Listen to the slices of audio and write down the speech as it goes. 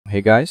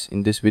Hey guys,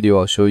 in this video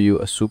I'll show you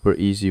a super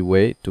easy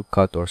way to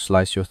cut or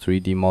slice your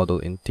 3D model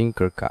in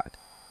Tinkercad.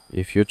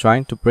 If you're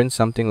trying to print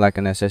something like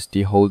an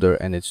SSD holder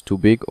and it's too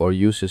big or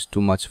uses too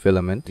much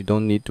filament, you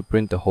don't need to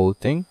print the whole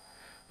thing.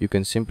 You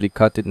can simply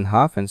cut it in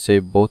half and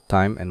save both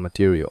time and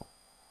material.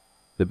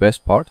 The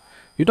best part,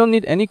 you don't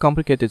need any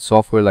complicated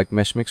software like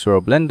Meshmixer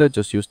or Blender,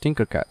 just use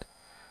Tinkercad.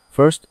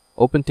 First,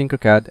 open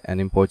Tinkercad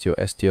and import your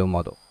STL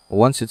model.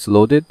 Once it's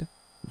loaded,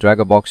 drag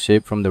a box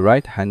shape from the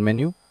right hand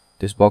menu.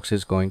 This box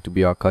is going to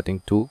be our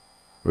cutting tool.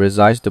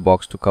 Resize the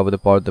box to cover the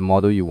part of the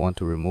model you want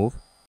to remove.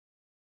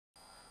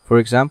 For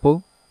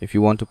example, if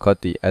you want to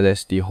cut the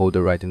LSD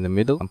holder right in the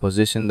middle, and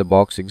position the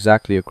box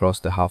exactly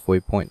across the halfway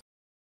point.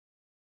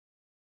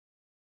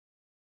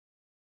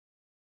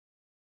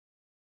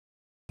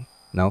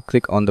 Now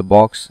click on the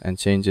box and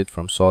change it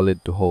from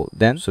solid to whole.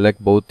 Then select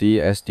both the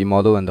SD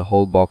model and the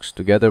whole box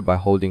together by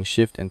holding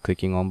Shift and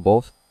clicking on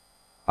both.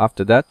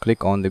 After that,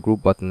 click on the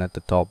group button at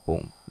the top.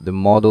 Boom. The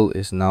model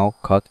is now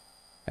cut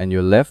and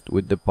you're left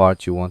with the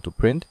part you want to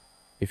print.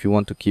 If you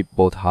want to keep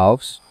both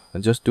halves,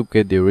 then just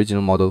duplicate the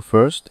original model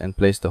first and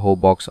place the whole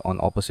box on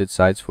opposite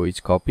sides for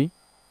each copy.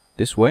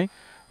 This way,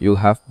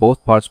 you'll have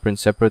both parts print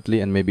separately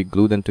and maybe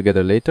glue them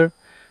together later.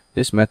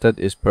 This method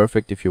is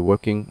perfect if you're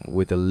working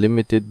with a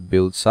limited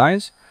build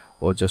size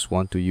or just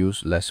want to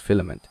use less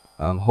filament.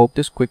 Hope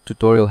this quick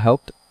tutorial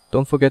helped.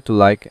 Don't forget to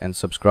like and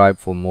subscribe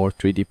for more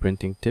 3D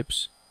printing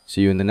tips.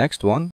 See you in the next one.